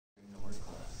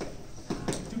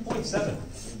2.7.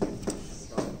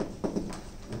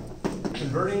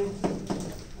 Converting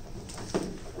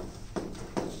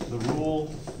the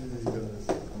rule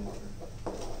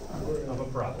of a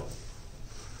parabola.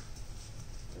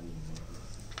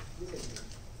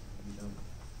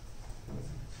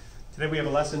 Today we have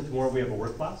a lesson, tomorrow we have a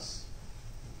work class.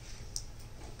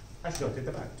 Actually, don't take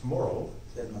that back. Tomorrow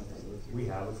we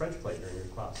have a French play during your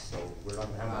class, so we're not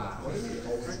going to have that.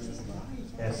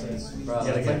 Yes.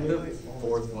 Yet again, the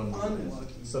fourth one.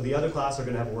 So the other class are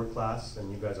going to have a work class,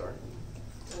 and you guys aren't.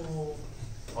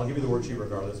 I'll give you the worksheet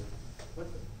regardless.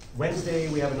 Wednesday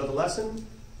we have another lesson.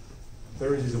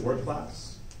 Thursday is a work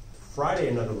class. Friday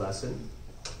another lesson.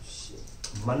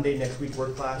 Monday next week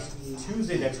work class.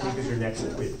 Tuesday next week is your next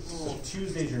quiz. So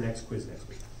Tuesday is your next quiz next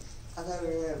week. I thought we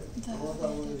were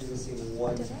only using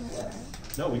one.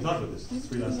 No, we talked about this.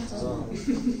 3 lessons. Oh.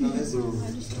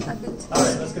 All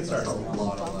right, let's get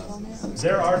started.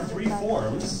 There are 3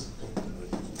 forms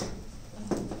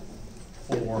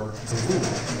for the rule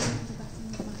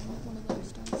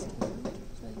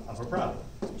of a parabola.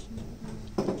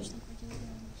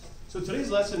 So today's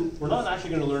lesson, we're not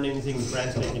actually going to learn anything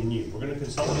brand spanking new. We're going to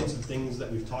consolidate some things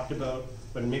that we've talked about,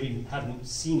 but maybe haven't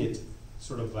seen it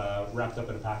sort of wrapped up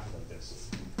in a package like this.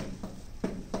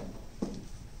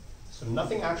 So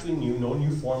nothing actually new, no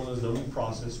new formulas, no new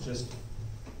process, just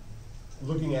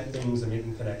looking at things and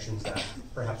making connections that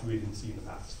perhaps we didn't see in the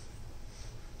past.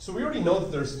 So we already know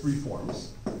that there's 3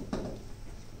 forms.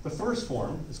 The first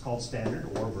form is called standard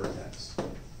or vertex.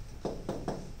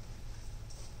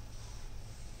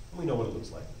 We know what it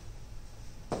looks like.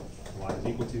 Y is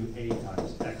equal to a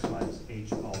times x minus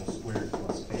h all squared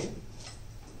plus a.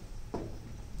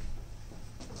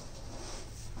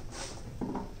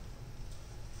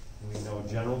 We know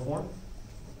general form.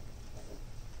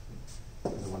 The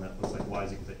one that looks like y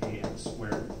is equal to ax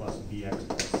squared plus bx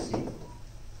plus c.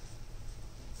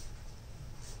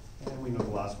 And we know the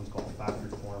last one's called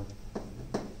factored form,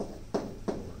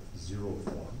 or zero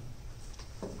form.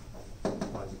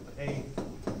 Y is equal to a,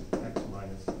 x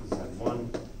minus z1,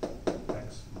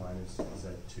 x minus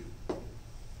z2.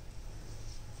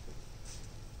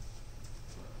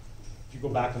 If you go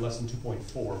back to lesson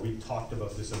 2.4, we talked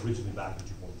about this originally back in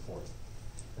 2.4.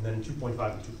 And then in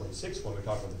 2.5 and 2.6, when we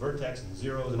talked about the vertex and the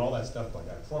zeros and all that stuff, like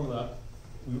that formula,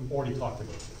 we already talked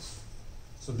about this.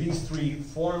 So these 3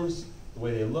 forms, the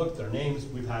way they look, their names,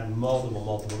 we've had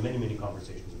many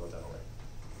conversations about that already.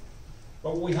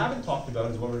 But what we haven't talked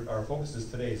about is what our focus is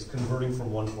today is converting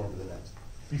from one form to the next.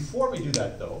 Before we do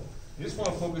that though, I just want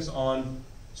to focus on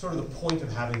sort of the point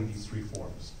of having these 3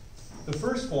 forms. The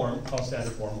first form, called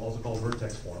standard form, also called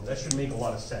vertex form, that should make a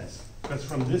lot of sense. Because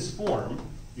from this form,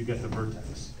 you get the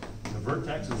vertex. And the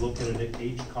vertex is located at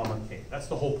h, k. That's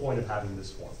the whole point of having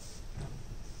this form.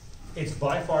 It's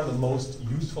by far the most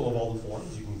useful of all the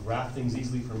forms. You can graph things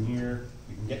easily from here.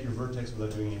 You can get your vertex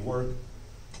without doing any work.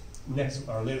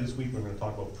 Later this week, we're going to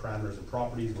talk about parameters and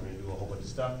properties. We're going to do a whole bunch of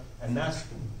stuff. And that's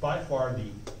by far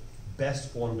the best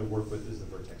form to work with is the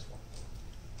vertex form.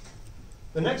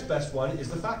 The next best one is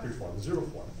the factored form, the zero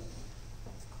form.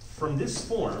 From this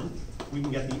form, we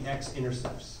can get the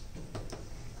x-intercepts.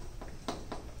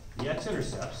 The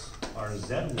x-intercepts are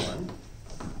z1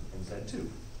 and z2.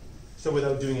 So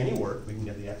without doing any work, we can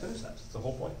get the x-intercepts. That's the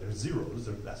whole point. There's zeros.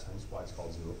 That's why it's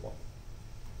called zero form.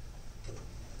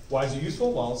 Why is it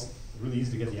useful? Well, it's really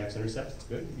easy to get the x-intercepts. It's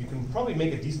good. You can probably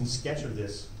make a decent sketch of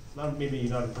this. Maybe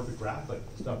not a perfect graph, but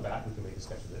it's not bad. We can make a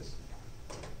sketch of this.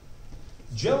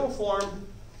 General form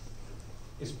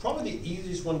is probably the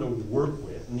easiest one to work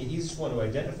with and the easiest one to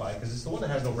identify because it's the one that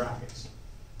has no brackets.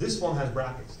 This form has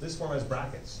brackets. This form has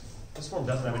brackets. This form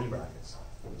doesn't have any brackets.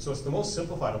 So it's the most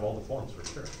simplified of all the forms for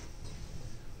sure.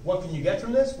 What can you get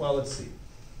from this? Well, let's see.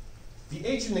 The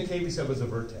h and the k we said was a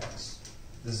vertex.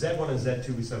 The z1 and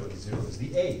z2 we said were the zeros.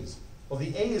 The a's. Well,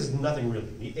 the a is nothing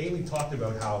really. The a we talked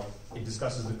about how it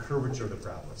discusses the curvature of the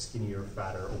parabola. Skinnier,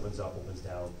 fatter, opens up, opens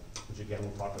down, which again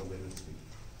we'll talk about later this week.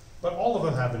 But all of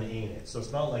them have an a in it, so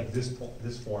it's not like this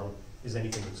form is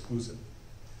anything exclusive.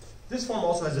 This form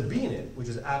also has a b in it, which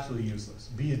is absolutely useless.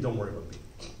 B is, don't worry about b.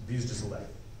 B is just a letter.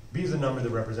 B is a number that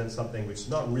represents something which is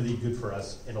not really good for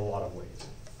us in a lot of ways.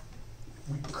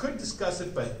 We could discuss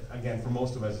it, but again, for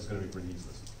most of us, it's going to be pretty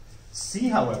useless. C,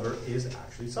 however, is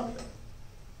actually something.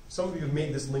 Some of you have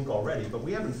made this link already, but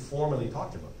we haven't formally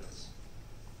talked about this.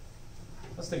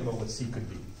 Let's think about what C could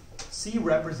be. C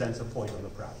represents a point on the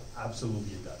parabola.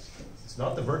 Absolutely it does. It's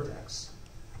not the vertex.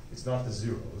 It's not the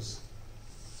zeros.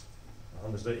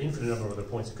 There's an infinite number of other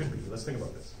points it could be. Let's think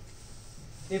about this.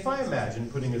 If I imagine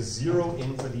putting a 0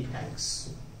 in for the x,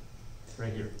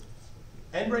 right here,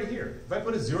 and right here, if I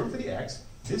put a 0 in for the x,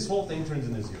 This whole thing turns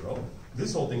into 0.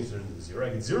 This whole thing turns into 0. I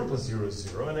get 0 plus 0 is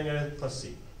 0, and then I get plus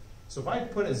c. So if I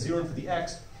put a 0 in for the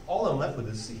x, all I'm left with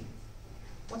is c.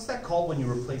 What's that called when you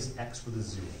replace x with a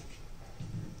 0?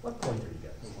 What pointer do you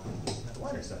get? The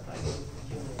y-intercept, right?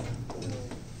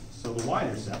 So the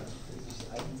y-intercept,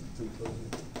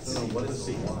 What is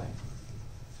C. y?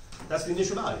 That's the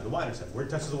initial value, the y-intercept, where it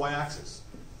touches the y-axis.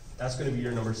 That's going to be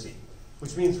your number c.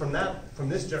 Which means from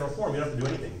this general form, you don't have to do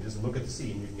anything. You just look at the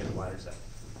c and you can get the y-intercept.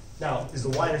 Now, is the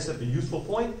y-intercept a useful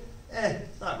point?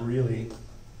 Not really.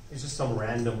 It's just some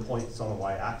random point that's on the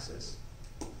y-axis.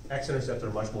 X-intercepts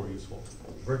are much more useful.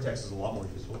 Vertex is a lot more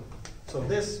useful. So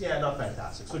this, not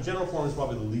fantastic. So general form is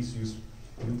probably the least useful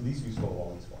of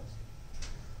all these forms.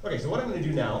 Okay, so what I'm going to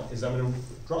do now is I'm going to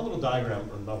draw a little diagram,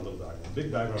 or not a little diagram, a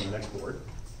big diagram on the next board.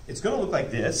 It's going to look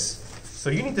like this. So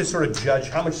you need to sort of judge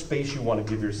how much space you want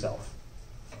to give yourself.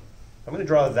 I'm going to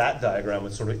draw that diagram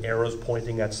with sort of arrows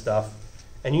pointing at stuff.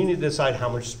 And you need to decide how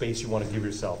much space you want to give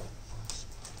yourself.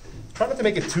 Try not to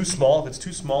make it too small. If it's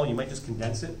too small, you might just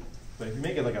condense it. But if you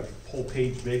make it like a whole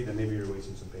page big, then maybe you're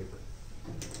wasting some paper.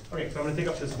 Okay, so I'm going to take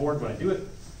up this board when I do it.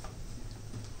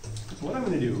 So what I'm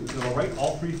going to do is I'll write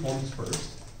all three forms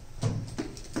first.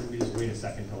 Let me just wait a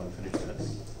second until I'm finished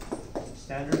this.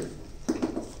 Standard,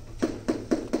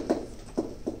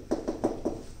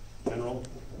 general,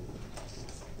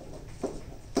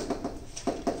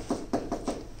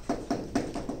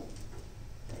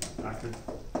 factor,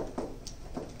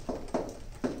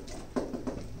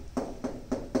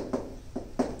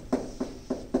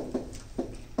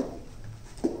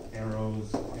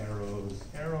 arrows, arrows,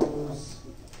 arrows,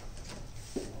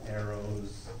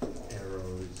 arrows,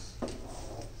 arrows,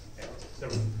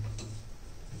 arrows.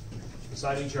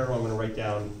 Beside each arrow, I'm going to write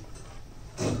down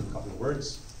a couple of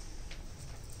words.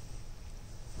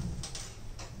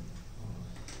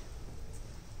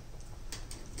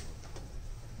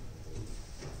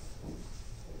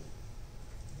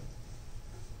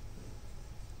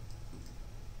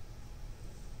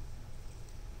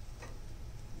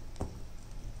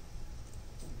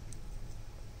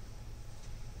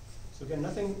 So again,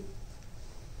 nothing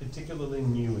particularly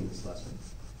new in this lesson.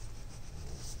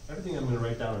 Everything I'm going to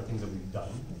write down are things that we've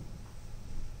done.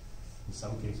 In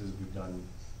some cases, we've done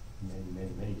many,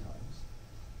 many, many times.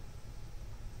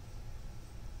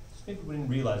 Just maybe we didn't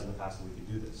realize in the past that we could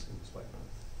do this in this way.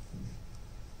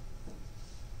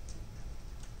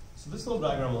 So this little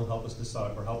diagram will help us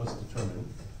decide, or help us determine,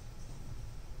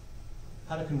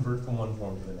 how to convert from one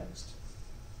form to the next.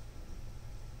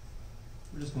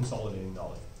 We're just consolidating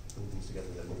knowledge, putting things together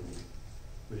that maybe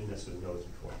we didn't necessarily notice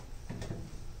before.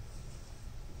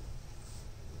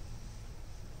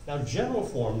 Now, general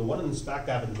form, the one in the smack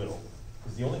dab in the middle,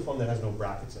 is the only form that has no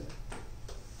brackets in it.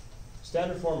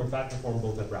 Standard form and factor form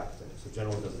both have brackets in it, so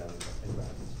general doesn't have any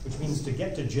brackets. Which means to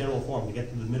get to general form, to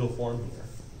get to the middle form here,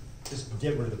 just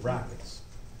get rid of the brackets.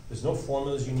 There's no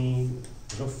formulas you need,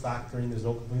 there's no factoring, there's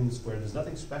no completing the square, there's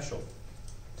nothing special.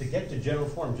 To get to general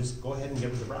form, just go ahead and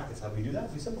get rid of the brackets. How do we do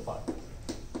that? We simplify.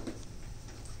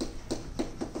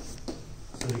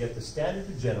 So to get the standard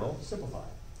to general, simplify.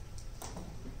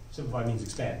 Simplify means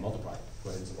expand, multiply. Go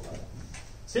ahead and simplify that.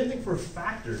 Same thing for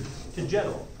factor to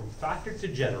general. From factor to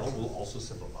general, we'll also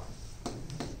simplify.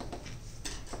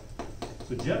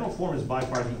 So general form is by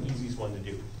far the easiest one to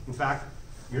do. In fact,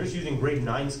 you're just using grade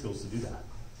 9 skills to do that.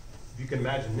 If you can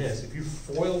imagine this, if you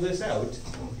FOIL this out,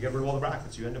 you get rid of all the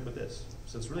brackets, you end up with this.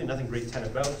 So it's really nothing grade 10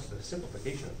 about, it's a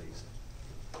simplification of these.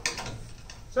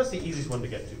 So that's the easiest one to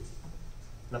get to.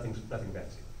 Nothing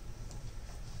fancy.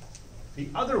 The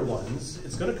other ones,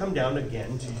 it's going to come down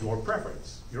again to your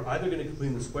preference. You're either going to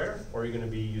complete the square or you're going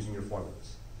to be using your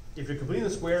formulas. If you're completing the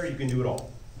square, you can do it all.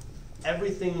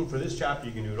 Everything for this chapter,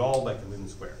 you can do it all by completing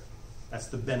the square. That's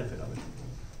the benefit of it.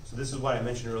 So this is what I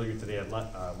mentioned earlier today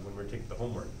when we were taking the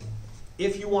homework.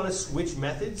 If you want to switch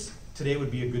methods, today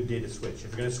would be a good day to switch.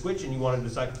 If you're going to switch and you want to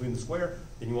decide between the square,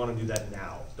 then you want to do that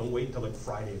now. Don't wait until like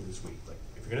Friday of this week. Like,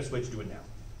 if you're going to switch, do it now.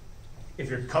 If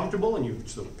you're comfortable and you've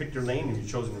sort of picked your lane and you've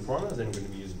chosen your formulas, then you're going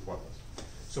to be using formulas.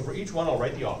 So for each one, I'll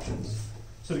write the options.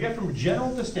 So to get from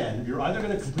general to standard, you're either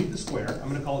going to complete the square. I'm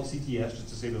going to call it CTS just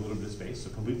to save a little bit of space, so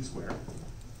complete the square.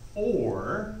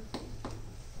 Or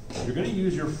you're going to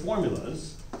use your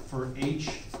formulas for H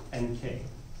and K,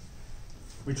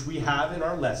 which we have in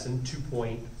our lesson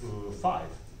 2.5.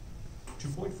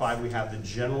 2.5, we have the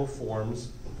general forms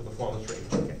for the formulas for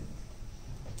H and K.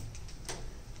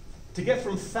 To get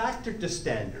from factor to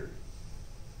standard,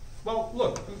 well,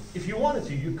 look, if you wanted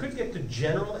to, you could get to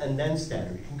general and then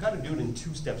standard. You can kind of do it in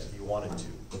 2 steps if you wanted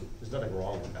to. There's nothing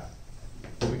wrong with that.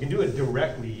 But we can do it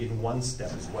directly in 1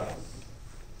 step as well.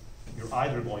 You're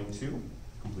either going to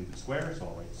complete the square, so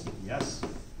I'll write CPS.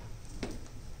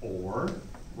 Or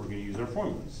we're going to use our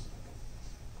formulas.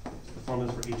 So the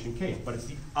formulas for H and K, but it's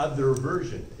the other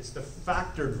version. It's the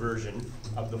factored version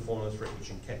of the formulas for H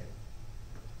and K.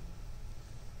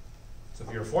 So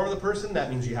if you're a formula person, that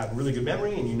means you have really good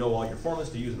memory and you know all your formulas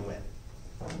to use and when.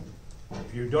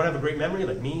 If you don't have a great memory,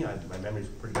 like me, my memory's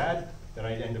pretty bad, then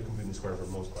I end up completing the square for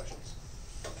most questions.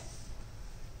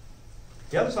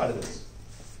 The other side of this,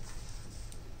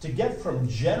 to get from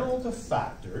general to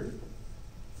factored,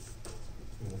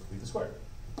 you're going to complete the square,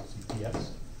 CPS,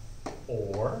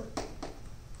 or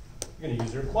you're going to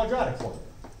use your quadratic formula.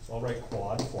 So I'll write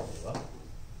quad formula,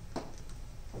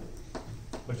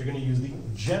 but you're going to use the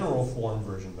general form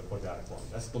version of the quadratic formula.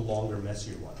 That's the longer,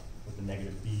 messier one, with the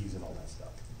negative b's and all that stuff.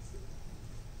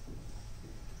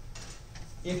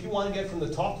 If you want to get from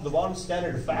the top to the bottom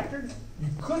standard to factored, you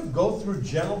could go through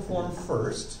general form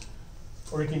first,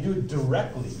 or you can do it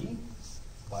directly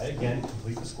by, again,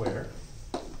 complete the square,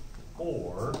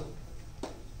 or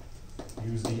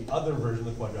use the other version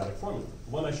of the quadratic formula.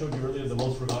 The one I showed you earlier, the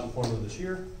most forgotten formula this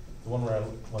year, the one where I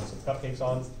won some cupcakes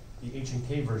on, the H and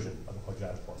K version of the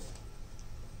quadratic formula.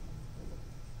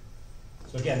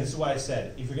 So again, this is why I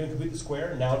said, if you're going to complete the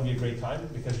square, now would be a great time,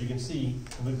 because you can see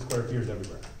complete the square appears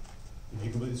everywhere. If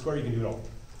you complete the square, you can do it all.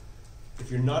 If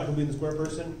you're not a complete the square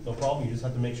person, no problem. You just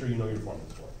have to make sure you know your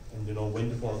formulas for it, and you know when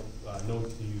to know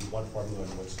to use one formula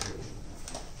in which situation.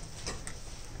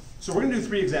 So we're going to do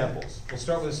 3 examples. We'll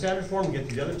start with a standard form, get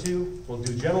to the other 2. We'll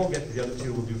do general, get to the other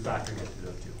 2. We'll do factor, get to the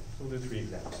other 2. So we'll do 3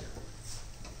 examples here.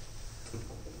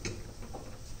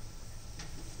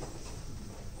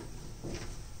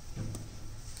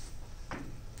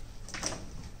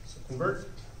 So convert.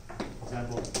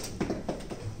 Example.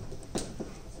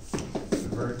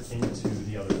 Convert into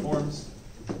the other forms.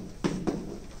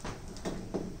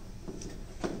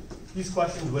 These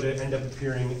questions would end up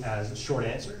appearing as short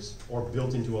answers or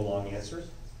built into a long answer.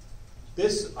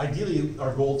 This, ideally,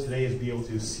 our goal today is to be able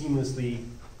to seamlessly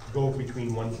go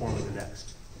between one form and the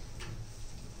next.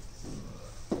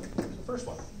 So first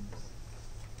one.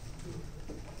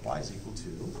 Y is equal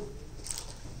to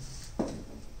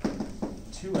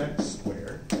 2x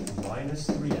squared minus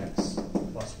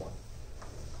 3x plus 1.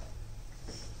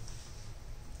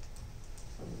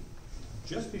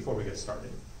 Just before we get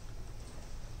started,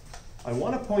 I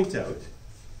want to point out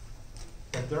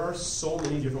that there are so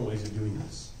many different ways of doing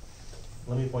this.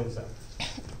 Let me point this out.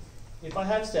 If I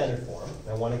had standard form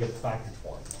and I want to get factored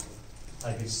form,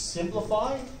 I could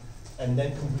simplify and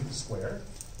then complete the square,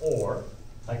 or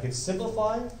I could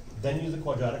simplify, then use the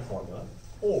quadratic formula,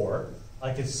 or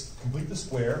I could complete the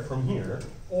square from here,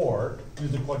 or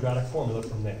use the quadratic formula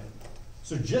from there.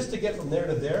 So just to get from there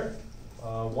to there,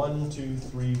 1, 2,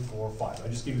 3, 4, 5. I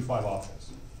just gave you 5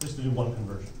 options, just to do one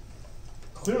conversion.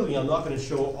 Clearly, I'm not going to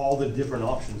show all the different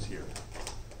options here.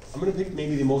 I'm going to pick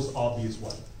maybe the most obvious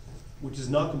one, which is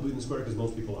not completing the square because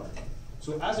most people aren't.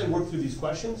 So as I work through these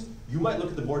questions, you might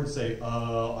look at the board and say,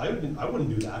 I wouldn't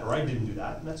do that, or I didn't do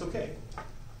that, and that's okay.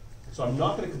 So I'm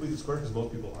not going to complete the square because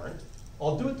most people aren't.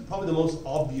 I'll do it probably the most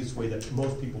obvious way that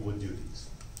most people would do these.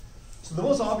 So the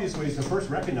most obvious way is to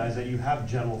first recognize that you have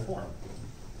general form.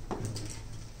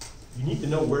 You need to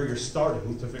know where you're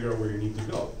starting to figure out where you need to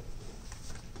go.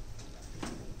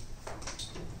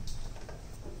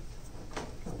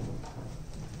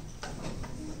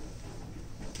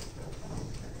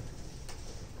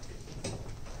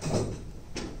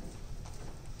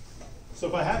 So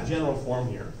if I have general form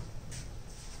here,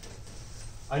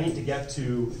 I need to get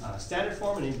to standard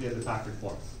form and I need to get to factored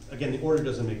form. Again, the order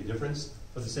doesn't make a difference.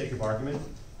 For the sake of argument,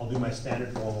 I'll do my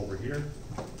standard form over here,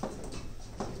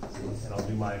 and I'll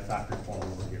do my factored form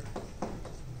over here.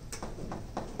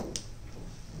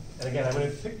 And again, I'm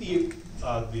going to pick the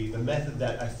method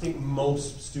that I think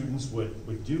most students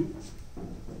would do,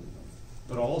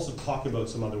 but I'll also talk about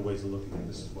some other ways of looking at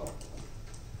this as well.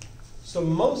 So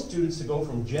most students, to go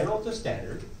from general to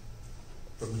standard,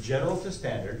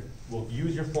 will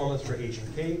use your formulas for H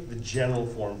and K, the general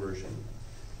form version.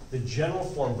 The general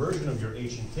form version of your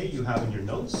H and K you have in your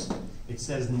notes. It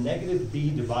says negative b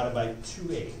divided by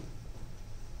 2a.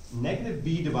 Negative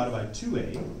b divided by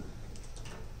 2a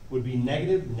would be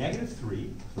negative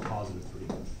 3, so positive 3,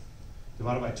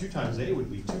 divided by 2 times a would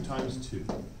be 2 times 2.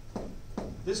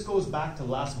 This goes back to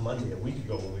last Monday, a week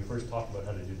ago, when we first talked about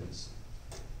how to do this.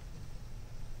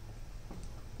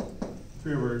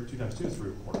 3 over 2 times 2 is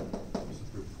 3 over 4. So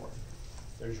 3 over 4.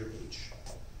 There's your H.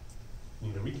 You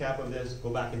need a recap of this. Go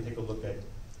back and take a look at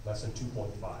lesson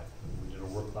 2.5. We did a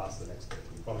work class the next day.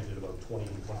 We probably did about 20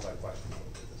 to 25 questions on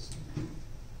this.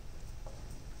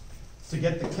 To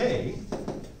get the K,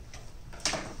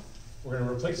 We're going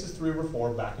to replace this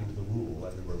 3/4 back into the rule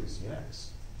everywhere we see an x.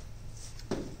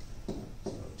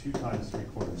 So 2 times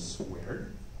 3/4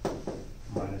 squared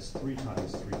minus 3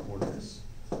 times 3/4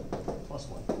 plus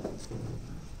 1.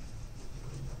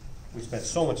 We spent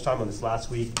so much time on this last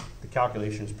week. The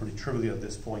calculation is pretty trivial at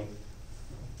this point.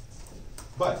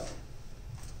 But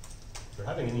if you're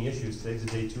having any issues, today's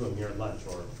day 2 of me at lunch,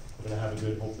 or we're going to have a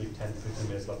good, hopefully 10 to 15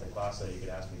 minutes left in class that you could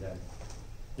ask me then.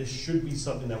 This should be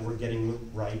something that we're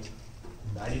getting right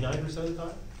 99% of the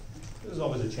time. There's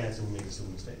always a chance that we make a silly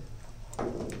mistake.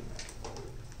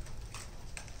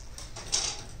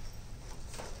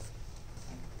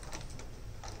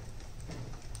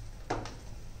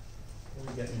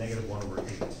 We get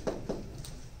 -1/8.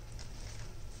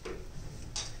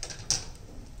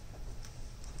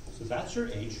 So that's your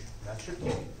h, that's your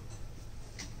k.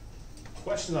 The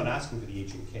question's not asking for the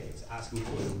h and k, it's asking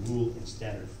for the rule in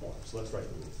standard form. So let's write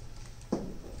the rule.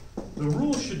 The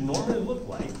rule should normally look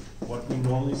like what we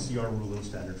normally see our rule in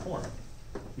standard form.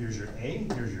 Here's your a,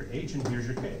 here's your h, and here's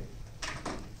your k.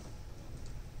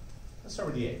 Let's start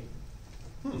with the a.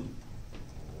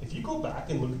 If you go back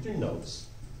and look at your notes,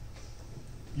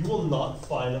 you will not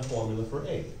find a formula for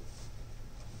a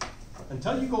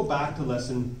until you go back to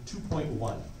lesson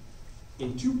 2.1.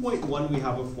 In 2.1, we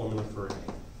have a formula for a.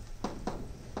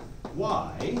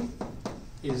 Why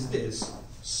is this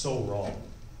so wrong?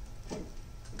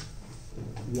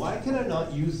 Why can I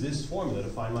not use this formula to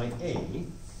find my a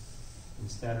in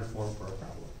standard form for a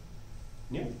parabola?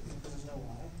 Yeah? There's no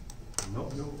y? No,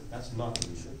 that's not the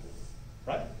reason.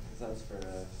 Right? That's for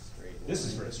a straight line. This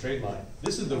is for a straight line.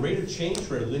 This is the rate of change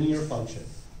for a linear function.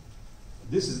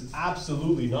 This is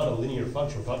absolutely not a linear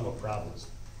function. We're talking about parabolas.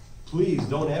 Please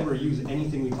don't ever use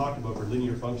anything we talked about for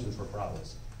linear functions for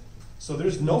parabolas. So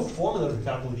there's no formula to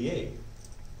calculate the a,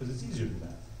 because it's easier than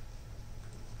that.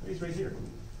 It's right here.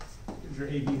 Here's your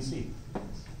a, b, and c.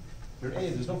 Your a,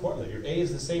 there's no formula. Your a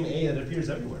is the same a that appears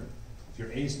everywhere. If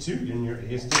your a is 2, then your a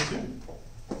is still 2.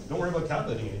 Don't worry about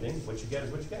calculating anything. What you get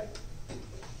is what you get.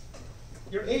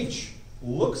 Your h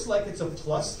looks like it's a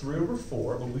plus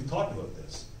 3/4, but we've talked about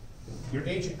this. Your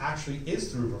h actually is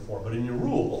 3/4, but in your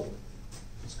rule,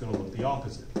 it's going to look the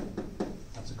opposite.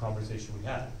 That's a conversation we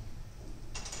had.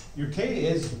 Your k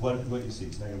is what you see.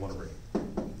 It's -1/8.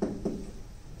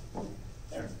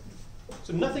 There.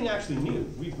 So nothing actually new.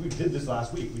 We did this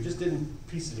last week. We just didn't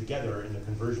piece it together in a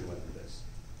conversion way for this.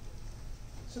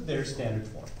 So there's standard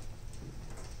form.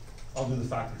 I'll do the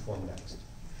factored form next.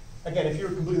 Again, if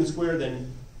you're completing the square,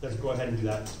 then let's go ahead and do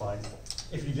that. It's fine.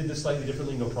 If you did this slightly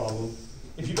differently, no problem.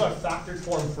 If you got factored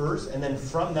form first, and then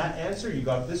from that answer you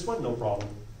got this one, no problem.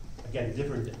 Again,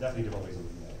 definitely different ways of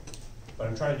looking at it. But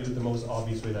I'm trying to do it the most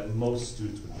obvious way that most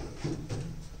students would do it.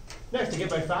 Next, to get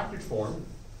my factored form,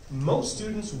 most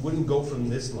students wouldn't go from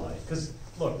this line. Because,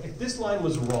 look, if this line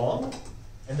was wrong,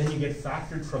 and then you get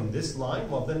factored from this line,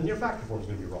 well, then your factored form is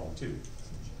going to be wrong too.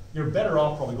 You're better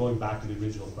off probably going back to the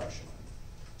original question.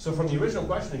 So from the original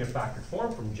question, to get factored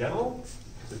form, from general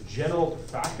to general to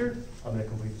factored, I'm going to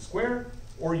complete the square,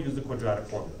 or use the quadratic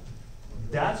formula.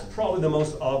 That's probably the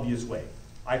most obvious way.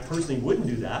 I personally wouldn't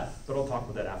do that, but I'll talk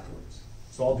about that afterwards.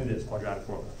 So I'll do this, quadratic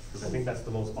formula, because I think that's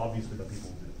the most obvious way that people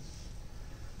will do this.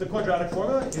 The quadratic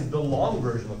formula is the long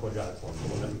version of the quadratic formula,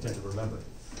 the one that we tend to remember.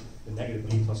 The negative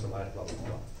b plus or minus blah, blah,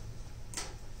 blah.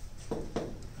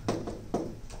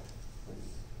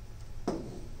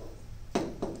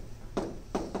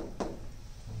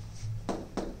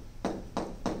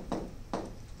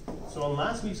 So on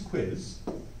last week's quiz,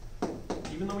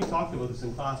 even though we talked about this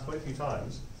in class quite a few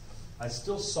times, I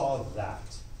still saw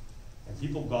that. And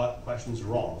people got questions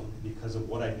wrong because of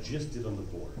what I just did on the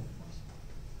board.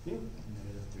 Yeah.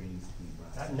 -3 needs to be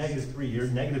brought. That -3, your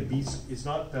negative b, it's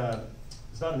not a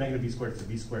negative b squared, it's a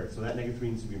b squared. So that -3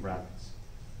 needs to be in brackets.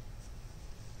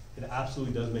 It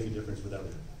absolutely does make a difference without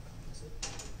it.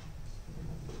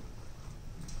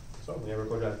 So we have our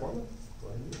quadratic formula. Go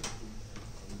ahead and do it.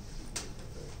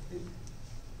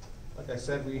 Like I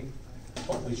said, we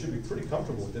hopefully should be pretty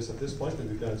comfortable with this at this point because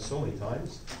we've done it so many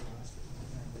times.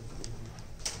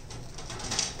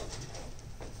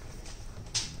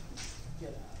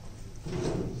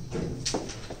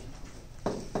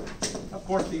 Of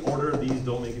course, the order of these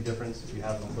don't make a difference. If you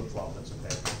have them flip-flop, that's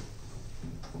okay.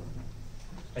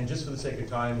 And just for the sake of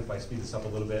time, if I speed this up a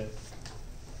little bit,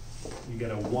 you get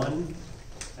a 1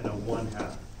 and a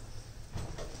 1/2.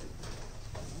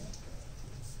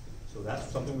 So that's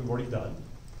something we've already done.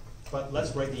 But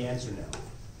let's write the answer now.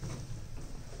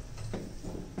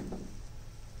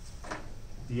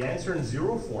 The answer in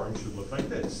 0 form should look like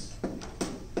this.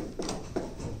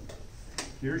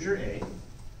 Here's your A,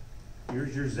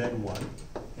 here's your Z1,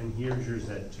 and here's your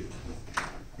Z2.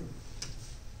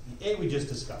 The A we just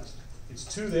discussed. It's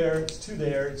 2 there, it's 2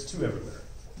 there, it's 2 everywhere.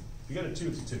 If you got a 2,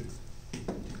 it's a 2.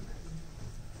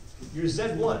 Your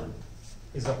Z1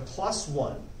 is a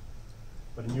 +1.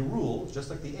 But in your rule, just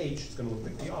like the H, it's going to look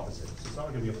like the opposite. So it's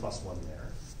not going to be a +1 there.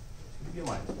 It's going to be a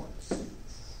 -1.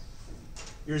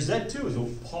 Your Z2 is a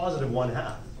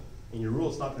 +1/2. In your rule,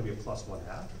 it's not going to be a +1/2. It's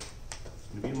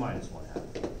going to be a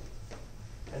 -1/2.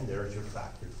 And there's your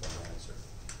factored form answer.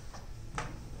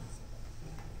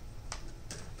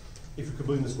 If you're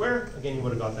completing the square, again, you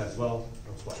would have got that as well.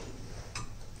 No sweat.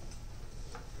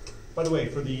 By the way,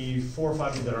 for the 4 or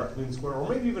 5 of you that are completing the square, or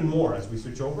maybe even more as we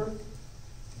switch over,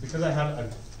 because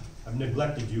I've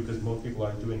neglected you because most people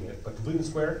aren't doing it, but completing the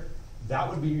square, that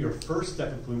would be your first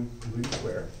step of completing the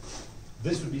square.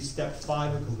 This would be step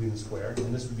 5 of completing the square,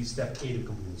 and this would be step 8 of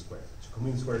completing the square. So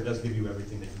completing the square does give you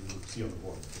everything that you see on the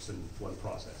board. It's in one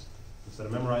process. Instead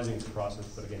of memorizing, it's a process,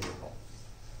 but again, your call.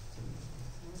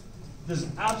 There's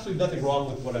absolutely nothing wrong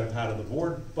with what I've had on the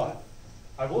board, but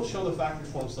I will show the factored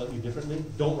form slightly differently.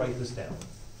 Don't write this down.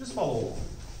 Just follow along.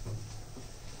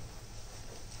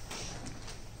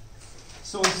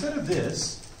 So instead of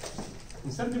this,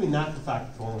 instead of doing that for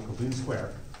factored form and completing the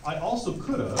square, I also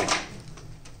could have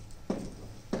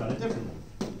done it differently.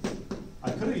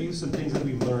 I could have used some things that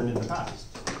we've learned in the past.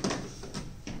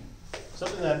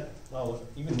 Something that, well,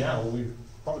 even now, we're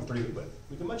probably pretty good with.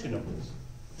 We can munchkin number this.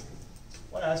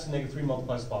 What adds to -3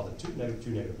 multiplies +2,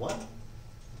 -2, -1. So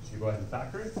you go ahead and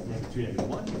factor it, -2,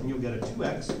 -1, and you'll get a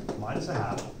 2x minus a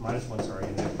half, -1, sorry,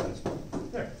 and then -1.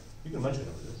 There, you can munchkin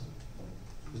number this.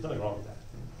 There's nothing wrong with that.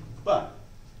 But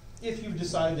if you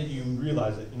decide that you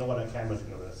realize that, you know what, I can munchkin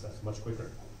number this, that's much quicker.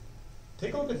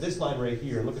 Take a look at this line right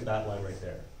here and look at that line right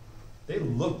there. They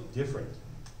look different.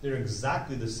 They're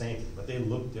exactly the same, but they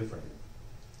look different.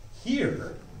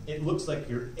 Here, it looks like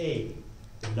your A,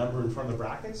 the number in front of the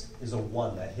brackets, is a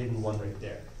 1, that hidden 1 right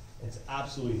there. It's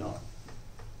absolutely not.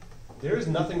 There is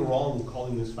nothing wrong with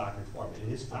calling this factored form. It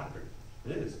is factored.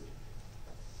 It is.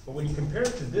 But when you compare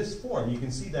it to this form, you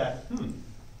can see that,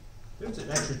 there's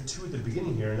an extra 2 at the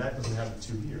beginning here, and that doesn't have a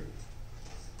 2 here.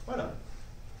 Why not?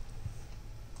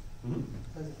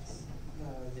 Because it's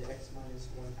the x minus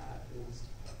 1/2 is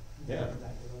Yeah.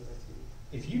 exactly what that's two.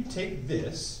 If you take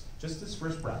this, just this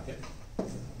first bracket,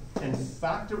 and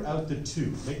factor out the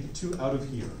 2, make the 2 out of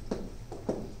here.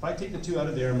 If I take the 2 out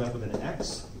of there, I'm left with an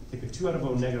x. Take a 2 out of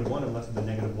a -1, I'm left with a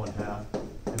 -1/2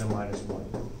 and a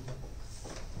 -1.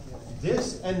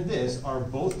 This and this are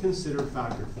both considered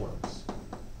factored forms.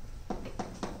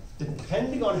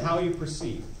 Depending on how you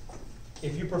proceed.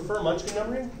 If you prefer munchkin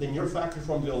numbering, then your factored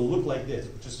form is going to look like this,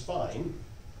 which is fine.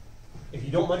 If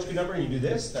you don't munchkin number and you do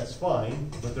this, that's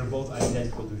fine, but they're both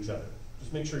identical to each other.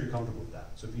 Just make sure you're comfortable with that.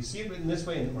 So if you see it written this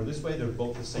way or this way, they're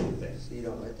both the same thing. So you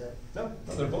don't like that? No,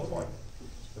 they're both fine.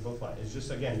 They're both fine. It's just,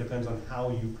 again, depends on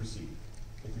how you proceed.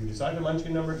 If you decide to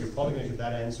munchkin number, you're probably going to get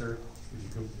that answer. If you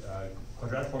go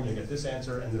quadratic form, you get this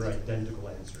answer, and they're identical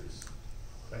answers.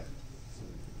 Okay?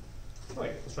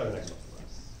 Okay, let's try the next one.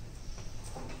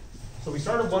 So we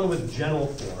started one with general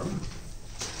form.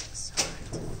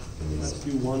 Let's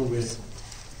do one with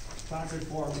factored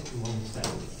form and one with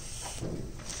standard.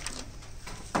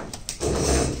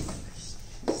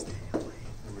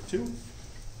 Number 2,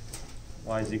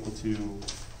 y is equal to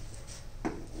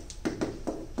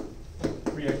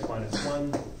 3x minus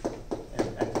 1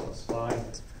 and x plus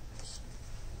 5.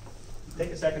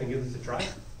 Take a second and give this a try.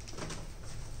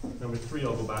 Number 3,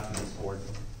 I'll go back to this board.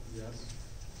 Yes.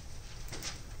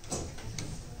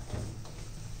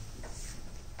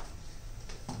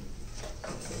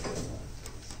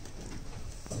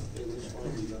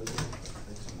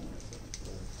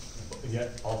 Yeah,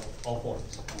 all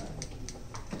forms.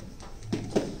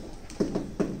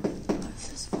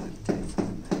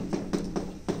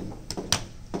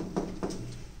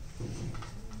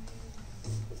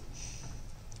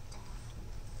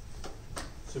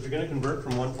 So if you're going to convert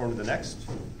from one form to the next,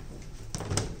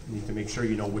 you need to make sure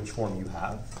you know which form you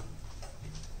have.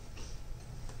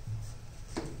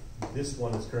 This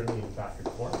one is currently in factored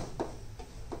form.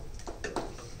 For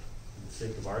the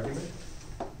sake of argument,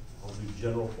 I'll do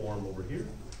general form over here,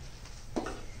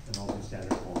 and I'll do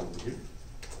standard form over here.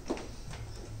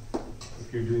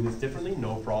 If you're doing this differently,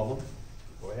 no problem.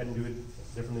 Go ahead and do it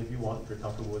differently if you want, if you're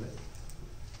comfortable with it.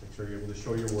 Make sure you're able to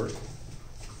show your work. You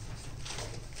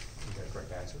got a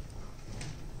correct answer.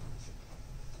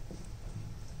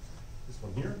 This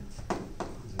one here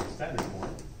is in the standard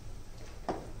form.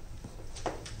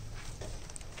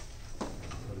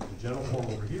 Put it to general form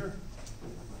over here.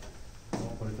 And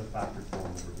I'll put it to factored form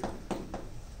over here.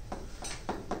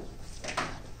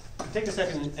 take a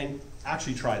second and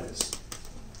actually try this.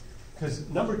 Because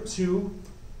number 2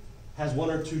 has one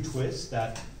or two twists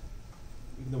that,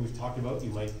 even though we've talked about, you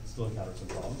might still encounter some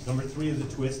problems. Number 3 is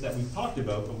a twist that we've talked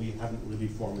about, but we haven't really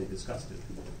formally discussed it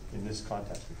in this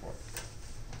context before.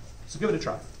 So give it a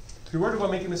try. If you're worried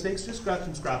about making mistakes, just grab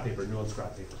some scrap paper, new on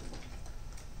scrap paper.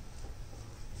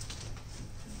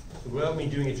 So without me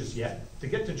doing it just yet, to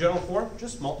get to general form,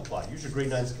 just multiply. Use your grade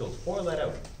 9 skills. FOIL that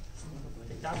out.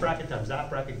 Take that bracket times that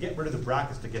bracket. Get rid of the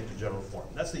brackets to get to general form.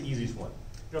 That's the easiest one.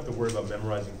 You don't have to worry about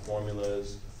memorizing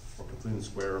formulas or completing the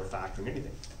square or factoring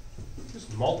anything.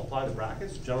 Just multiply the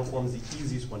brackets. General form is the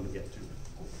easiest one to get to.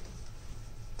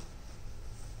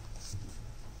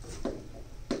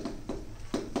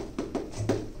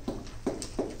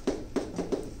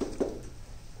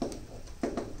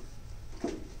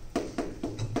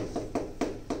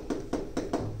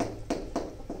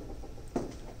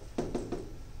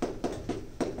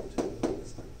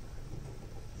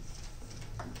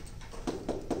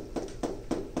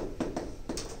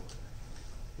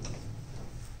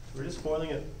 We're just foiling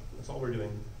it. That's all we're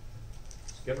doing.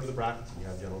 Just get rid of the brackets and you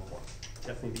have general form.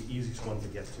 Definitely the easiest one to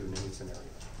get to in any scenario.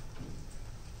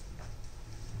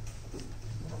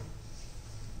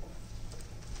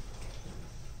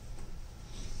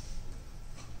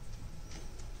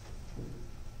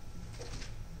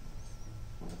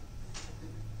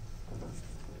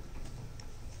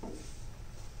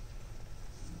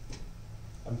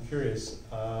 I'm curious,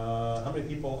 how many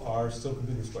people are still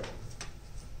completing square?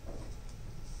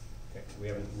 Okay, we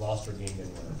haven't lost or gained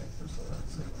anyone, I think,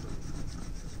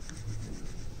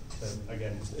 so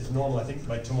again, it's normal. I think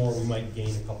by tomorrow we might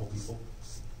gain a couple people.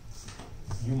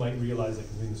 You might realize that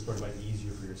completing the square might be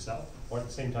easier for yourself, or at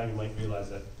the same time you might realize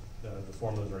that the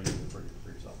formulas are easier for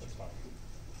yourself. That's fine.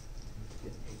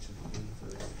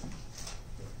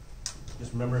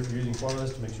 Just remember, if you're using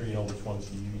formulas, to make sure you know which ones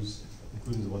to use,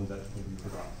 including the ones that maybe you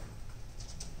forgot.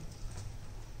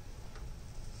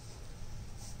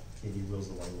 Katie wills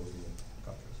the one who wills the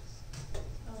cupcakes.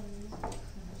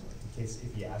 In case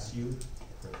if he asks you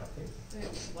for a cupcake. Wait,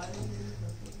 why do you use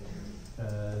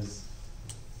Because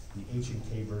the H and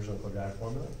K version of quadratic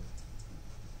formula,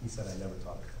 he said I never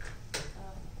taught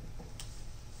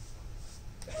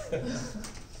it.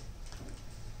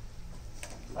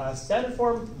 Standard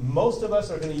form, most of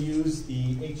us are going to use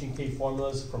the H and K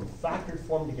formulas from factored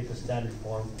form to get to standard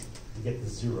form to get the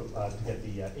to get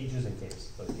the H's and K's.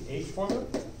 So the H formula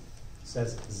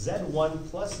says Z1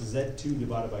 plus Z2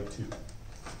 divided by 2.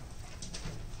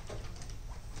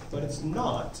 But it's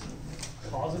not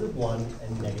positive 1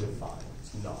 and negative 5.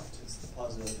 It's not. It's the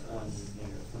positive 1 and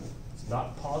negative 1. It's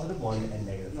not positive 1 and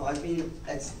negative 5. No, I mean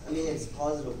it's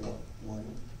positive 1.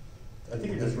 I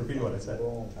think you're just repeating what I said.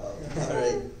 Oh, all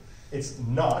right. It's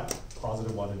not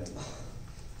positive 1 and negative 5.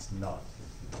 It's not.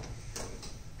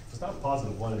 If it's not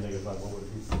positive 1 and negative 5, what would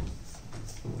it be?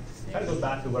 It kind of goes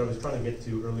back to what I was trying to get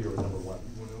to earlier with number 1.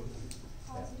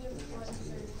 positive 1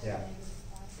 third Yeah. negative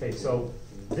 5? Okay, so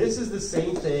this is the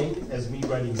same thing as me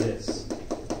writing this.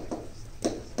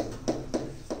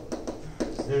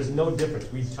 There's no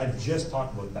difference. I just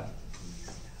talked about that.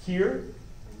 Here,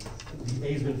 the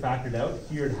A's been factored out.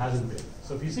 Here it hasn't been.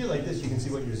 So if you see it like this, you can see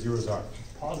what your zeros are.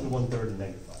 Positive 1/3 and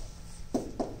negative 5.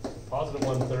 So positive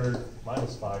 1/3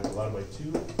 minus 5 divided by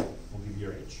 2 will give you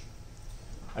your H.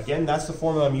 Again, that's the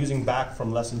formula I'm using back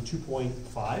from lesson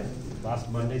 2.5, last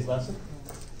Monday's lesson.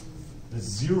 The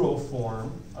zero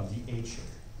form of the H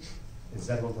is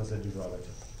Z1 plus Z2 divided by 2.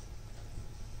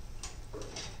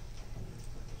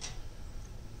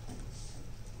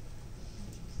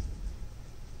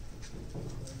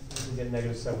 We get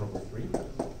negative 7/3.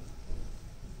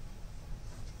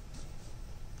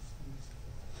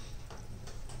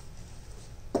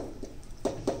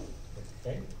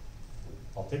 Okay.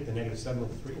 I'll take the negative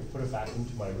 7/3 and put it back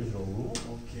into my original rule.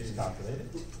 Okay. Just calculate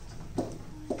it.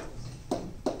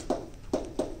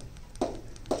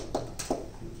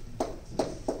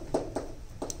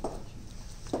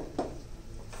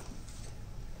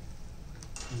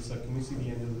 Lisa, can we see the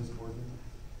end of this board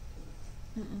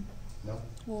here? Mm-mm. No?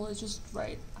 Well, it's just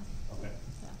right. Okay.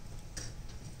 Yeah.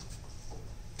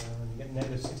 You get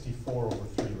negative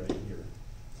 64/3 right here.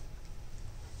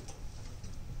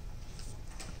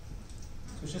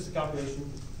 So it's just a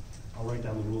calculation. I'll write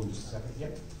down the rule in just a second.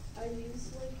 Yep. I use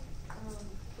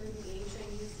for the H, I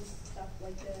use this stuff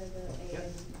like the A Yep.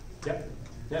 and. Yep.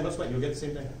 Yeah, no sweat. You'll get the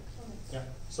same thing. Okay. Yeah.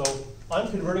 So I'm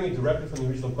converting it directly from the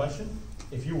original question.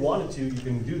 If you wanted to, you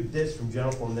can do this from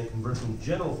general form and then convert from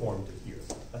general form to here.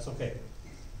 That's okay.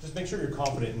 Just make sure you're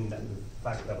confident in that, the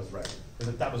fact that was right.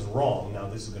 Because if that was wrong, now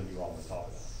this is going to be wrong on top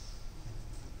of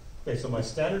that. Okay, so my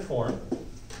standard form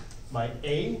My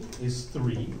A is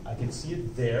 3. I can see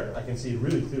it there. I can see it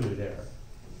really clearly there.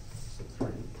 So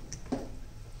 3.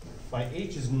 My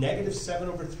H is negative 7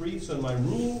 over 3, so in my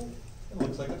rule, it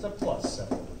looks like it's a plus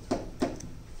 7 over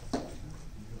 3.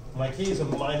 My K is a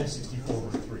minus 64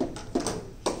 over 3.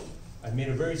 I've made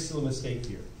a very silly mistake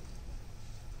here.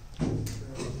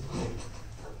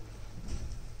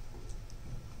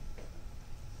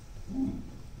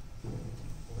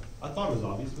 I thought it was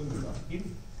obvious, but it's not.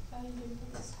 Even I didn't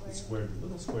put the square. the squared,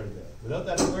 little squared there. Without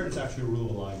that squared, it's actually a rule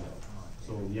of a line now.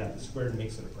 So yeah, the squared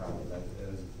makes it a problem. That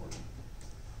is important.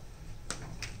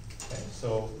 Okay,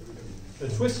 so the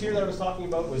twist here that I was talking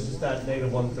about was just that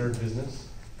negative 1/3 business.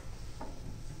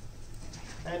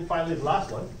 And finally, the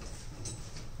last one.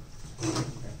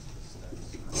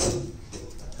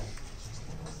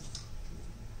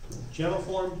 General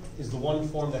form is the one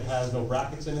form that has no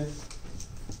brackets in it.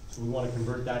 So we want to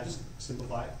convert that, just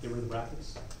simplify it, get rid of the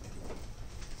brackets.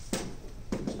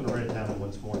 I'm just going to write it down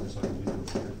once more just so I can do it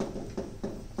here.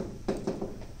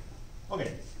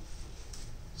 Okay.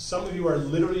 Some of you are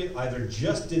literally either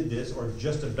just did this or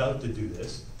just about to do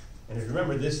this. And if you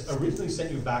remember, this originally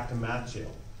sent you back to math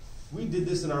jail. We did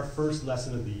this in our first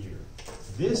lesson of the year.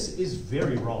 This is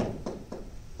very wrong.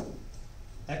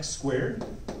 X squared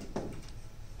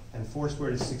and 4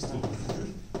 squared is 16.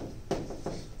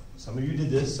 Some of you did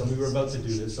this, some of you are about to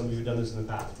do this, some of you have done this in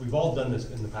the past. We've all done this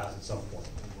in the past at some point.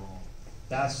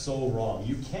 That's so wrong.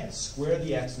 You can't square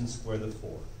the x and square the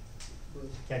 4.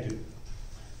 Can't do it.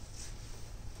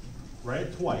 Write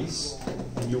it twice,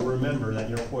 and you'll remember that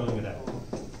you're foiling it out.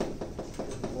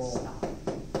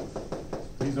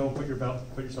 Please don't put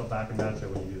yourself back in math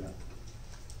when you do that.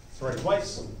 So write it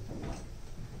twice.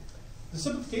 The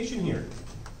simplification here,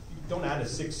 you don't add a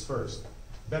 6 first.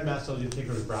 Bed math tells you to take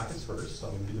rid of brackets first, so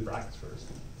I'm going to do the brackets first.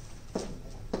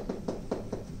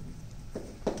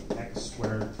 X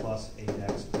squared plus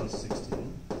 8x plus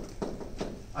 16.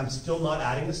 I'm still not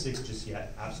adding the 6 just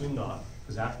yet, absolutely not,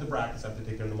 because after the brackets I have to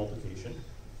take care of the multiplication.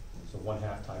 So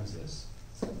 1/2 times this.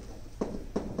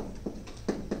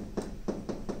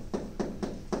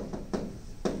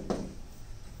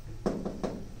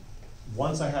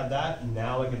 Once I have that,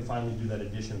 now I can finally do that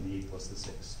addition of the 8 plus the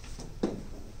 6.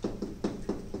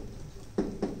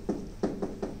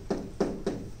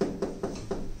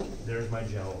 There's my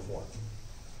general form.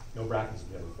 No brackets in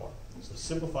general form. So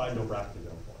simplified, no brackets in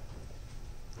general form.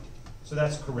 So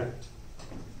that's correct.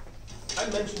 I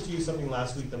mentioned to you something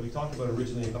last week that we talked about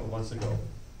originally a couple months ago.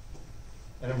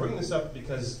 And I'm bringing this up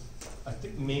because I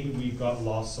think maybe we got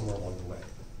lost somewhere along the way.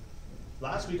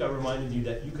 Last week I reminded you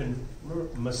that you can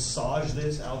massage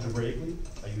this algebraically.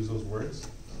 I use those words.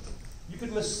 You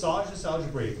could massage this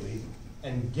algebraically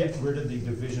and get rid of the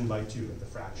division by 2 at the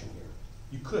fraction here.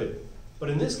 You could. But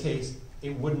in this case,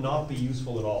 it would not be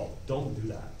useful at all. Don't do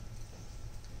that.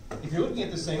 If you're looking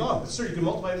at this saying, oh, sir, you can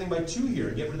multiply everything by 2 here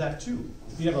and get rid of that 2.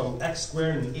 If you have an x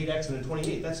squared and an 8x and a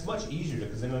 28, that's much easier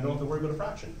because then I don't have to worry about a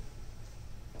fraction.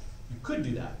 You could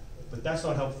do that, but that's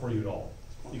not helpful for you at all.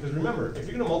 Because remember, if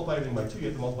you're going to multiply everything by 2, you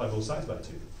have to multiply both sides by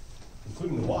 2,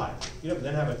 including the y. You have to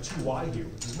then have a 2y here,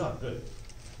 which is not good.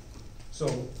 So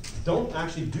don't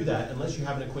actually do that unless you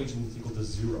have an equation that's equal to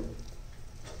 0.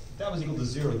 If that was equal to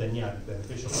 0, then yeah, it'd be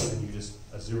beneficial, and then you just,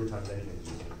 a 0 times anything is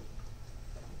 0.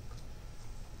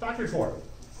 Factored form.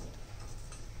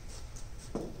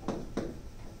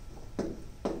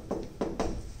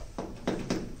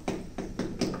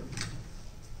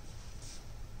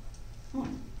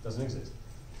 Doesn't exist.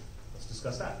 Let's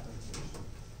discuss that.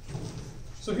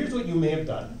 So here's what you may have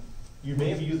done. You may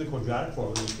have used the quadratic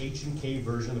formula, the h and k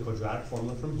version of the quadratic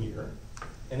formula from here.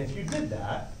 And if you did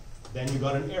that, then you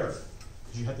got an error,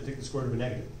 because you had to take the square root of a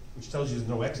negative, which tells you there's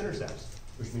no x-intercepts,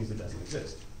 which means it doesn't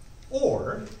exist.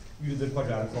 Or you did the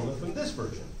quadratic formula from this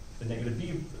version, the negative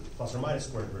b plus or minus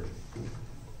squared version.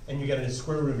 And you get a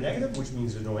square root of a negative, which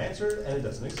means there's no answer and it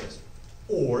doesn't exist.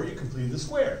 Or you completed the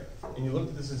square, and you looked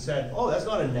at this and said, oh, that's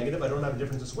not a negative, I don't have a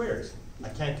difference of squares. I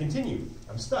can't continue,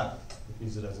 I'm stuck. It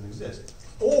means it doesn't exist.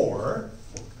 Or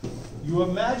you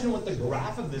imagine what the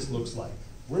graph of this looks like.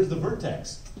 Where's the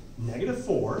vertex?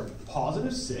 -4,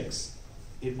 +6,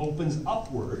 it opens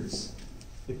upwards,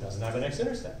 it doesn't have an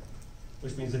x-intercept,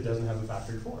 which means it doesn't have a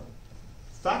factored form.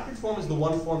 Factored form is the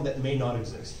one form that may not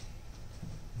exist.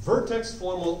 Vertex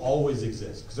form will always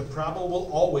exist, because a parabola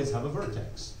will always have a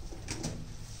vertex.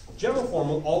 General form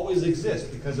will always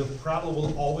exist, because a parabola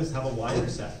will always have a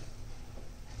y-intercept.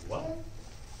 What?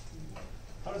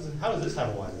 How does this have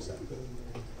a y-intercept?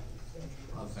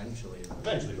 Eventually.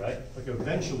 Eventually, right? Like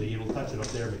eventually it'll touch it up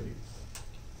there maybe.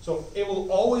 So it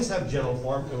will always have general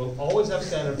form, it will always have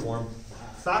standard form.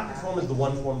 Factored form is the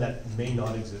one form that may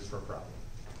not exist for a parabola.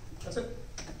 That's it.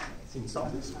 Seems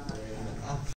solved.